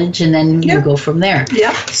knowledge, and then you go from there.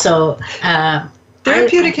 Yeah. So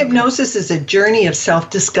therapeutic hypnosis is a journey of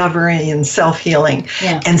self-discovery and self-healing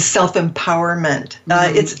and self-empowerment.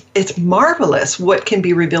 It's marvelous what can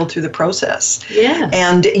be revealed through the process. Yeah.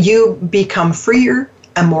 And you become freer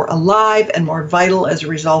and more alive and more vital as a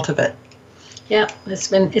result of it. Yeah,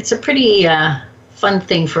 it's a pretty fun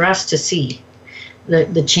thing for us to see.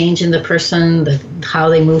 The change in the person, how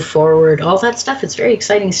they move forward, all that stuff. It's very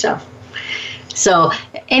exciting stuff. So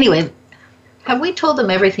anyway, have we told them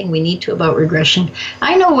everything we need to about regression?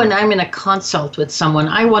 I know when I'm in a consult with someone,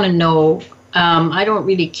 I want to know, I don't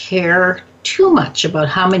really care too much about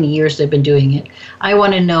how many years they've been doing it. I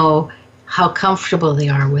want to know how comfortable they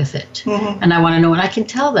are with it. Mm-hmm. And I want to know, and I can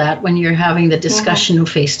tell that when you're having the discussion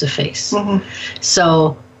face to face.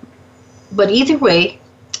 So, but either way,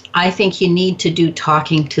 I think you need to do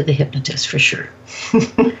talking to the hypnotist for sure.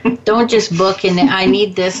 Don't just book and I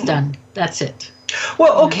need this done. That's it.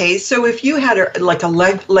 Well, okay, so if you had a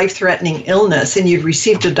life-threatening illness and you'd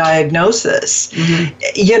received a diagnosis,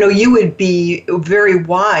 you would be very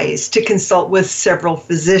wise to consult with several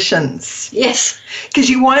physicians. Yes. Because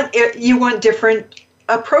you want different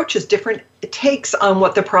approaches, different takes on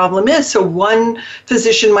what the problem is. So one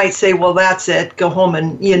physician might say, well, that's it, go home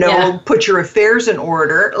and, put your affairs in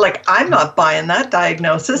order. Like, I'm not buying that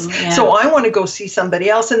diagnosis. So I want to go see somebody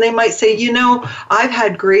else. And they might say, I've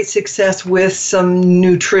had great success with some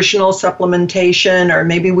nutritional supplementation, or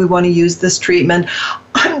maybe we want to use this treatment.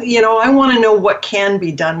 I want to know what can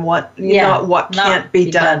be done, what can't be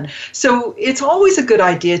done. So it's always a good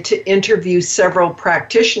idea to interview several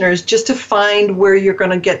practitioners just to find where you're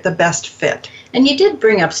going to get the best fit. And you did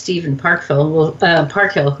bring up Stephen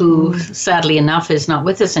Parkhill, who sadly enough is not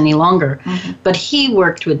with us any longer. But he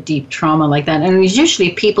worked with deep trauma like that. And it was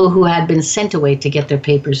usually people who had been sent away to get their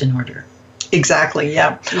papers in order. Exactly,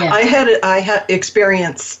 yeah. I had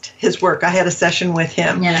experienced his work. I had a session with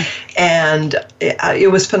him, and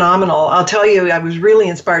it was phenomenal. I'll tell you, I was really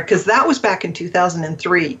inspired because that was back in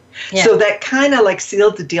 2003. So that kind of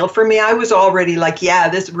sealed the deal for me. I was already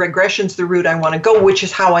this regression's the route I want to go, which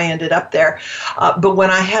is how I ended up there. But when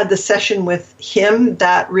I had the session with him,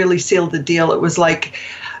 that really sealed the deal. It was like,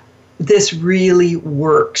 this really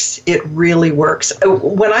works. It really works.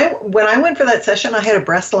 When I went for that session, I had a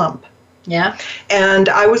breast lump. Yeah. And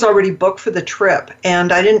I was already booked for the trip,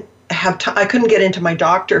 and I didn't have time. I couldn't get into my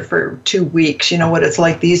doctor for 2 weeks. You know what it's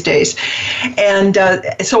like these days. And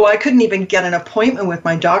so I couldn't even get an appointment with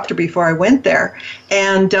my doctor before I went there.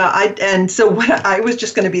 And so when I was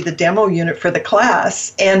just going to be the demo unit for the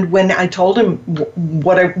class. And when I told him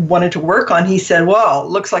what I wanted to work on, he said, well,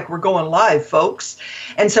 looks like we're going live, folks.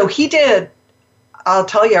 And so he did. I'll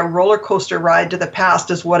tell you, a roller coaster ride to the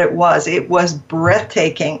past is what it was. It was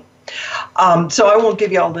breathtaking. So I won't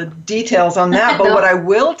give you all the details on that, but what I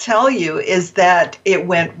will tell you is that it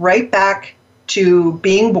went right back to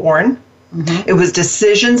being born. It was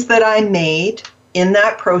decisions that I made in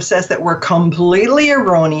that process that were completely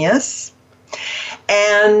erroneous.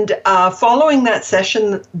 And following that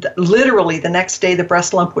session, literally the next day, the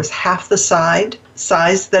breast lump was half the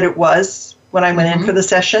size that it was when I went in for the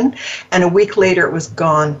session. And a week later, it was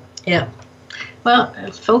gone. Yeah. Well,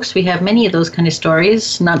 folks, we have many of those kind of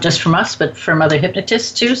stories, not just from us, but from other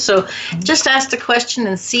hypnotists too. So just ask the question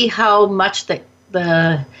and see how much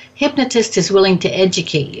the hypnotist is willing to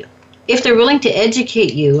educate you. If they're willing to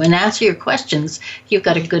educate you and answer your questions, you've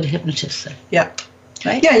got a good hypnotist there. Yeah.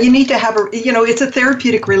 Right? Yeah, you need to have it's a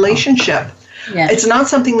therapeutic relationship. Yeah. It's not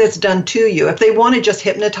something that's done to you. If they want to just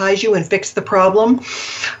hypnotize you and fix the problem,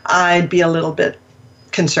 I'd be a little bit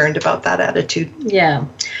concerned about that attitude. Yeah.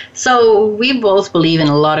 So we both believe in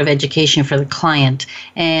a lot of education for the client,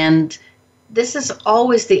 and this is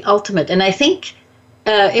always the ultimate. And I think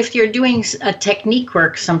if you're doing a technique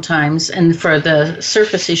work sometimes, and for the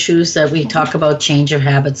surface issues that we talk about, change of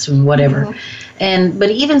habits and whatever,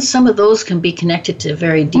 but even some of those can be connected to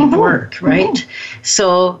very deep work, right?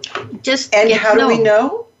 So just and how do we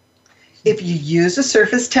know? If you use a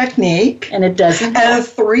surface technique and it doesn't, and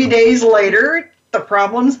 3 days later the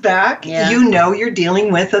problem's back, you're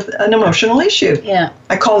dealing with an emotional issue. Yeah.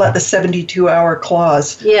 I call that the 72-hour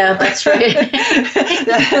clause. Yeah, that's right.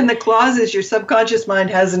 And the clause is your subconscious mind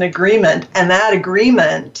has an agreement, and that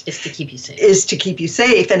agreement is to keep you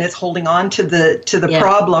safe. And it's holding on to the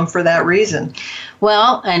problem for that reason.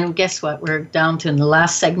 Well, and guess what? We're down to the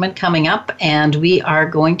last segment coming up, and we are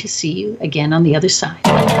going to see you again on the other side.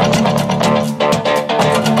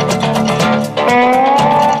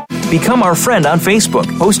 Become our friend on Facebook.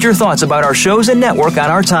 Post your thoughts about our shows and network on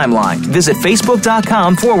our timeline. Visit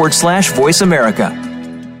facebook.com/Voice America.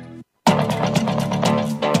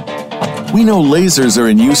 We know lasers are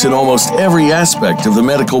in use in almost every aspect of the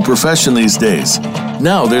medical profession these days.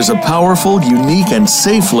 Now there's a powerful, unique, and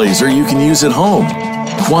safe laser you can use at home.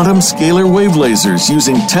 Quantum scalar wave lasers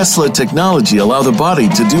using Tesla technology allow the body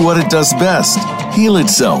to do what it does best, heal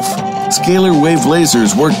itself. Scalar wave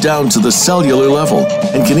lasers work down to the cellular level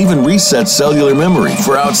and can even reset cellular memory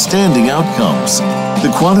for outstanding outcomes.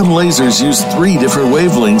 The quantum lasers use 3 different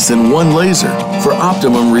wavelengths in one laser for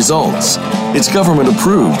optimum results. It's government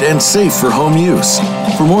approved and safe for home use.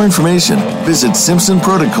 For more information, visit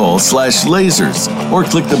simpsonprotocol/lasers or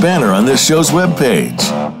click the banner on this show's webpage.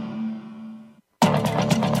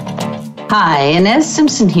 Hi, Inez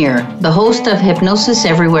Simpson here, the host of Hypnosis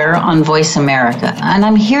Everywhere on Voice America, and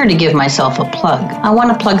I'm here to give myself a plug. I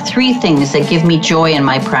want to plug 3 things that give me joy in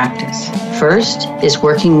my practice. First is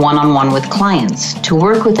working one-on-one with clients, to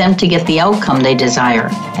work with them to get the outcome they desire.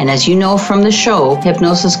 And as you know from the show,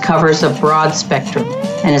 hypnosis covers a broad spectrum.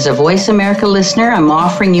 And as a Voice America listener, I'm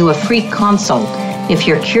offering you a free consult. If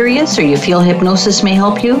you're curious or you feel hypnosis may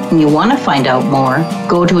help you and you want to find out more,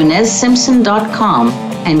 go to InezSimpson.com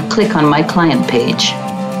and click on my client page.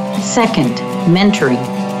 Second, mentoring.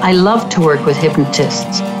 I love to work with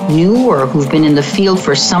hypnotists, new or who've been in the field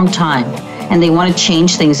for some time, and they want to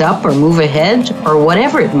change things up or move ahead or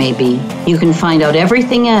whatever it may be. You can find out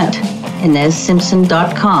everything at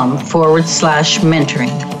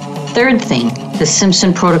InezSimpson.com/mentoring. Third thing, the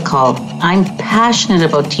Simpson Protocol. I'm passionate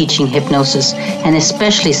about teaching hypnosis and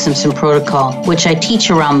especially Simpson Protocol, which I teach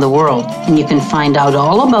around the world. And you can find out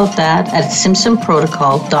all about that at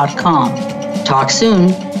simpsonprotocol.com. Talk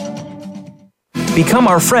soon. Become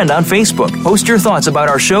our friend on Facebook. Post your thoughts about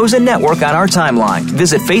our shows and network on our timeline.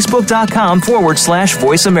 Visit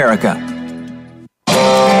facebook.com/Voice America.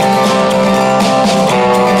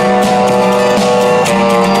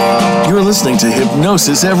 You're listening to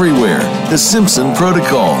Hypnosis Everywhere, the Simpson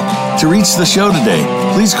Protocol. To reach the show today,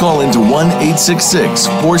 please call into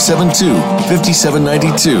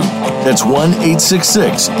 1-866-472-5792. That's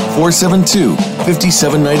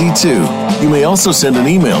 1-866-472-5792. You may also send an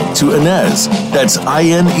email to Inez, that's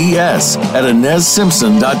INES, at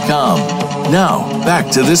InezSimpson.com. Now, back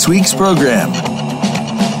to this week's program.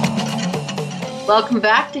 Welcome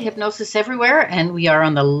back to Hypnosis Everywhere, and we are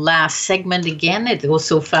on the last segment again. It goes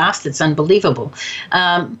so fast, it's unbelievable.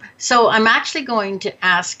 So I'm actually going to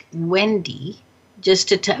ask Wendie,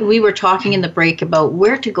 we were talking in the break about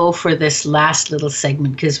where to go for this last little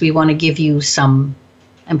segment, because we want to give you some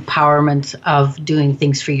empowerment of doing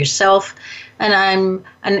things for yourself. And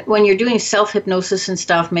when you're doing self-hypnosis and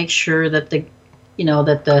stuff, make sure that the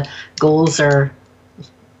goals are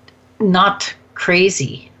not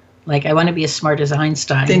crazy. Like, I want to be as smart as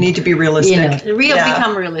Einstein. They need to be realistic.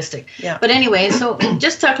 Become realistic. Yeah. But anyway, so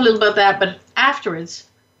just talk a little about that. But afterwards,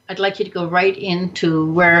 I'd like you to go right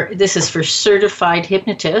into where this is for certified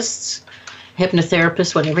hypnotists,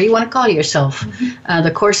 hypnotherapists, whatever you want to call yourself. Mm-hmm.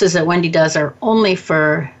 The courses that Wendie does are only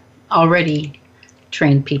for already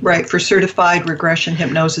trained people. Right, for certified regression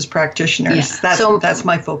hypnosis practitioners. Yeah. That's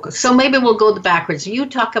my focus. So maybe we'll go backwards. You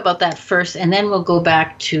talk about that first, and then we'll go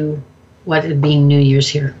back to what it being New Year's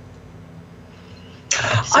here.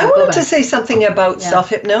 So I wanted to say something about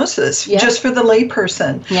self-hypnosis, just for the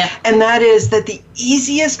layperson. Yeah. And that is that the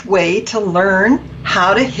easiest way to learn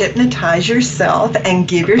how to hypnotize yourself and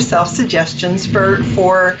give yourself suggestions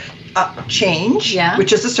for change,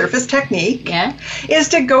 which is a surface technique, is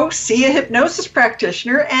to go see a hypnosis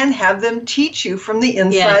practitioner and have them teach you from the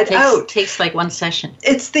inside out. It takes like one session.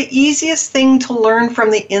 It's the easiest thing to learn from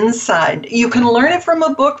the inside. You can learn it from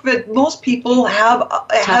a book, but most people have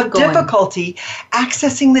difficulty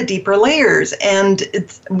accessing the deeper layers.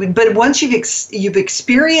 But once you've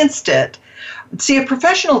experienced it, see, a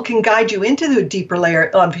professional can guide you into the deeper layer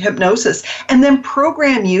of hypnosis and then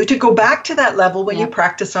program you to go back to that level when you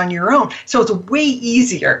practice on your own. So it's way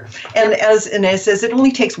easier. And as Inez says, it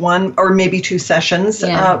only takes one or maybe two sessions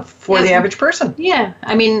for the average person. Yeah.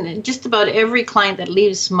 I mean, just about every client that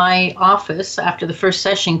leaves my office after the first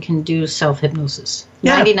session can do self-hypnosis.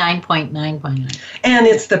 99.9.9. And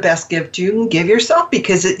it's the best gift you can give yourself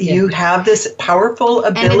because you have this powerful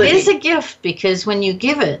ability. And it is a gift because when you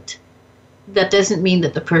give it, that doesn't mean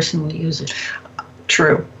that the person will use it.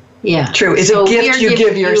 True. Yeah. True. It's a gift you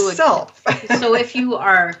give yourself. So if you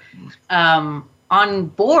are on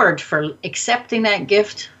board for accepting that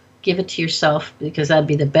gift, give it to yourself because that'd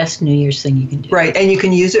be the best New Year's thing you can do. Right. And you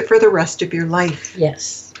can use it for the rest of your life.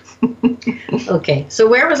 Yes. Okay. So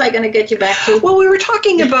where was I going to get you back to? Well, we were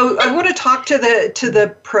talking about, I want to talk to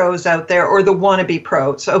the pros out there or the wannabe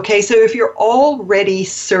pros. Okay. So if you're already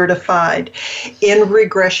certified in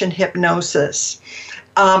regression hypnosis,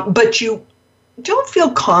 but you don't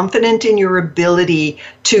feel confident in your ability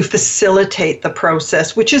to facilitate the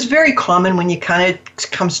process, which is very common when you kind of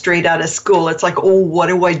come straight out of school. It's like, oh, what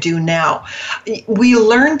do I do now? We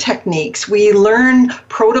learn techniques, we learn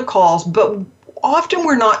protocols, but often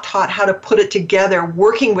we're not taught how to put it together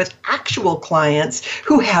working with actual clients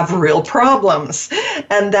who have real problems.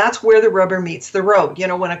 And that's where the rubber meets the road. You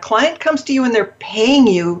know, when a client comes to you and they're paying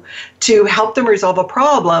you to help them resolve a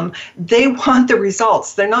problem, they want the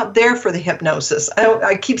results. They're not there for the hypnosis.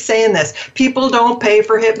 I keep saying this. People don't pay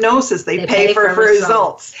for hypnosis. They pay for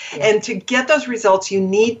results. Yeah. And to get those results, you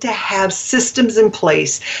need to have systems in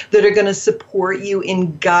place that are going to support you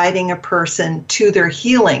in guiding a person to their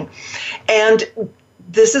healing. And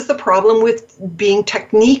this is the problem with being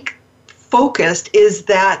technique focused, is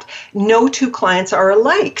that no two clients are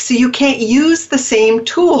alike. So you can't use the same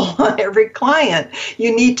tool on every client.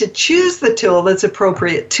 You need to choose the tool that's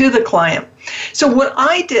appropriate to the client. So what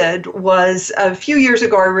I did was a few years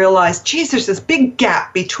ago, I realized, geez, there's this big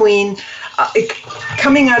gap between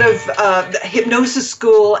coming out of the hypnosis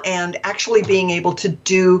school and actually being able to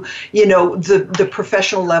do, the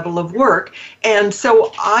professional level of work. And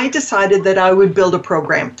so I decided that I would build a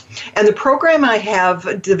program. And the program I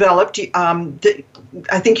have developed,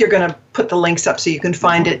 I think you're going to put the links up so you can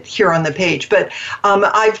find it here on the page. But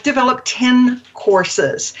I've developed 10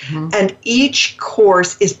 courses, and each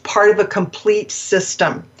course is part of a complete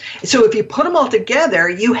system. So if you put them all together,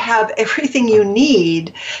 you have everything you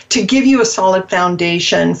need to give you a solid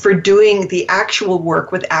foundation for doing the actual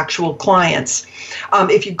work with actual clients.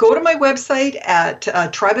 If you go to my website at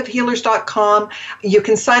tribeofhealers.com, you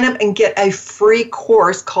can sign up and get a free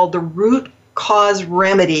course called The Root Cause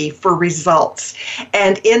Remedy for Results.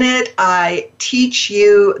 And in it, I teach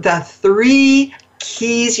you the 3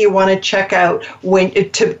 keys you want to check out when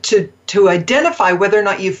to identify whether or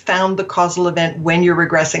not you've found the causal event when you're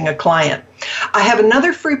regressing a client. I have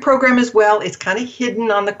another free program as well. It's kind of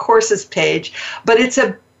hidden on the courses page, but it's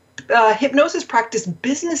a hypnosis practice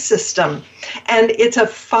business system, and it's a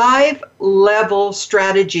 5-level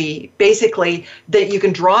strategy basically that you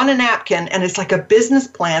can draw on a napkin, and it's like a business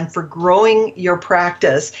plan for growing your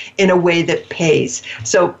practice in a way that pays.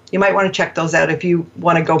 So you might want to check those out if you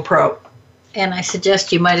want to go pro. And I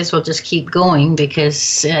suggest you might as well just keep going,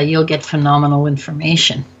 because you'll get phenomenal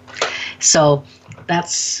information. So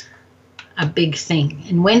that's a big thing.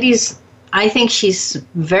 And Wendie's, I think she's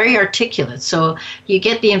very articulate, so you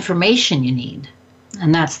get the information you need,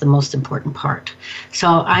 and that's the most important part. So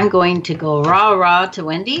I'm going to go rah to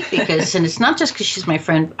Wendie, because, and it's not just because she's my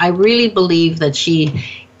friend, I really believe that she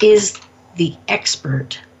is the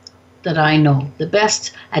expert that I know, the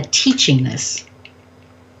best at teaching this.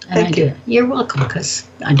 And Thank you. You're welcome, because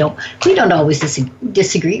we don't always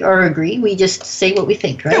disagree or agree. We just say what we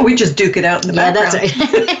think, right? Yeah, we just duke it out in the background. That's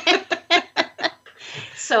right.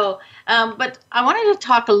 So, but I wanted to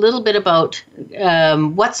talk a little bit about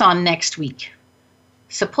what's on next week,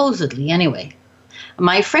 supposedly anyway.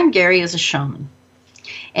 My friend Gary is a shaman,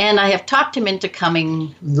 and I have talked him into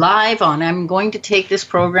coming live on. I'm going to take this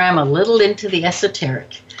program a little into the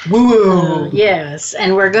esoteric. Woo! Yes,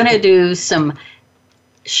 and we're going to do some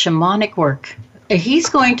shamanic work. He's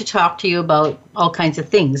going to talk to you about all kinds of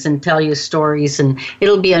things and tell you stories, and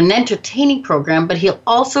it'll be an entertaining program, but he'll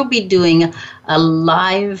also be doing a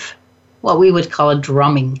live, what we would call a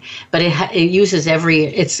drumming, but it uses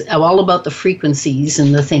it's all about the frequencies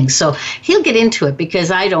and the things. So he'll get into it,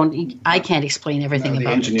 because I can't explain everything about it.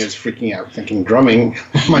 The engineer's freaking out, thinking drumming,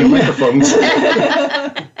 my microphones.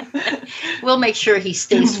 We'll make sure he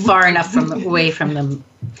stays far enough away from them.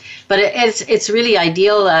 But it's really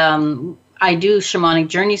ideal. I do shamanic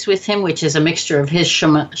journeys with him, which is a mixture of his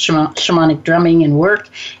shamanic drumming and work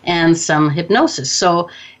and some hypnosis. So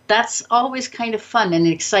that's always kind of fun and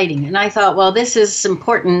exciting. And I thought, well, this is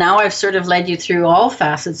important. Now I've sort of led you through all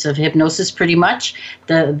facets of hypnosis pretty much.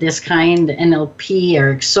 This kind, NLP,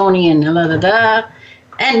 Ericksonian,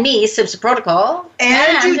 and me, Simpson Protocol.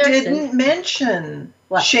 And you didn't mention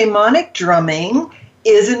what? Shamanic drumming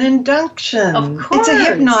is an induction. Of course. It's a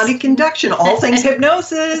hypnotic induction. All things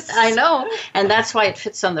hypnosis. I know. And that's why it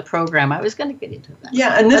fits on the program. I was going to get into that.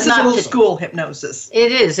 Yeah, and this is old today. School hypnosis.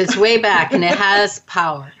 It is. It's way back, and it has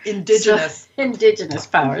power. Indigenous. Indigenous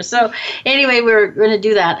power. So anyway, we're going to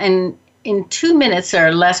do that. And in 2 minutes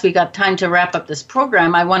or less, we got time to wrap up this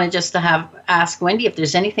program. I wanted just to ask Wendie if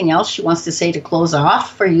there's anything else she wants to say to close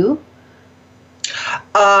off for you.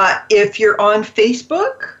 If you're on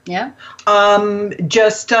Facebook,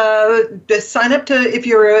 just sign up to, if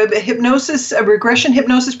you're a regression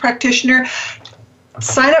hypnosis practitioner,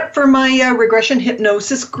 sign up for my regression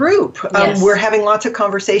hypnosis group. Yes. We're having lots of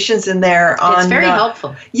conversations in there. It's very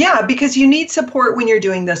helpful. Yeah, because you need support when you're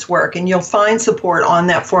doing this work, and you'll find support on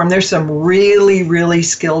that forum. There's some really, really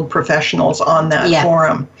skilled professionals on that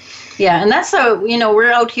forum. Yeah, and that's how,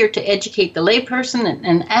 we're out here to educate the layperson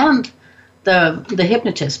and the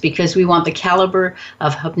hypnotist, because we want the caliber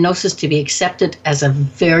of hypnosis to be accepted as a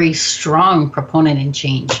very strong proponent in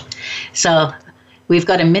change. So we've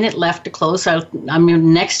got a minute left to close.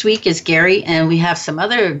 Next week is Gary, and we have some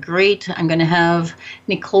other great, I'm going to have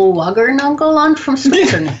Nicole Wagernagel on from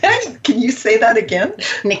Switzerland. Can you say that again?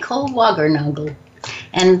 Nicole Wagernagel.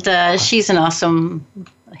 And she's an awesome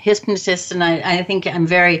hypnotist, and I think I'm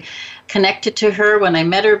very connected to her when I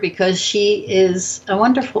met her, because she is a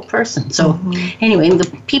wonderful person. So anyway,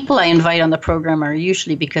 the people I invite on the program are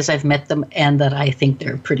usually because I've met them and that I think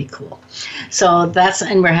they're pretty cool. So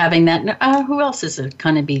and we're having that. Who else is it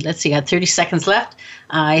going to be? Let's see, I got 30 seconds left.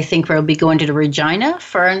 I think we'll be going to the Regina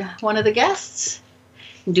for one of the guests.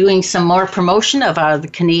 doing some more promotion of the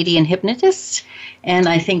Canadian hypnotists. And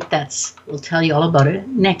I think we'll tell you all about it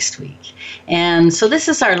next week. And so this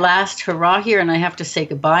is our last hurrah here, and I have to say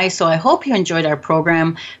goodbye. So I hope you enjoyed our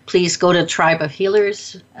program. Please go to Tribe of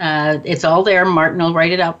Healers. It's all there. Martin will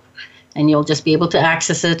write it up, and you'll just be able to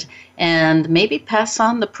access it and maybe pass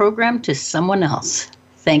on the program to someone else.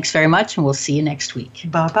 Thanks very much, and we'll see you next week.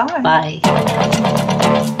 Bye-bye. Bye.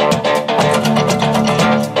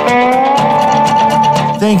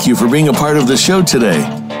 Thank you for being a part of the show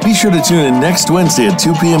today. Be sure to tune in next Wednesday at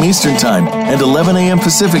 2 p.m. Eastern Time and 11 a.m.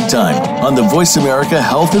 Pacific Time on the Voice America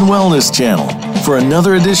Health and Wellness Channel for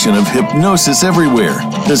another edition of Hypnosis Everywhere,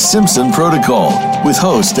 The Simpson Protocol, with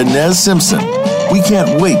host Inez Simpson. We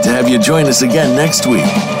can't wait to have you join us again next week.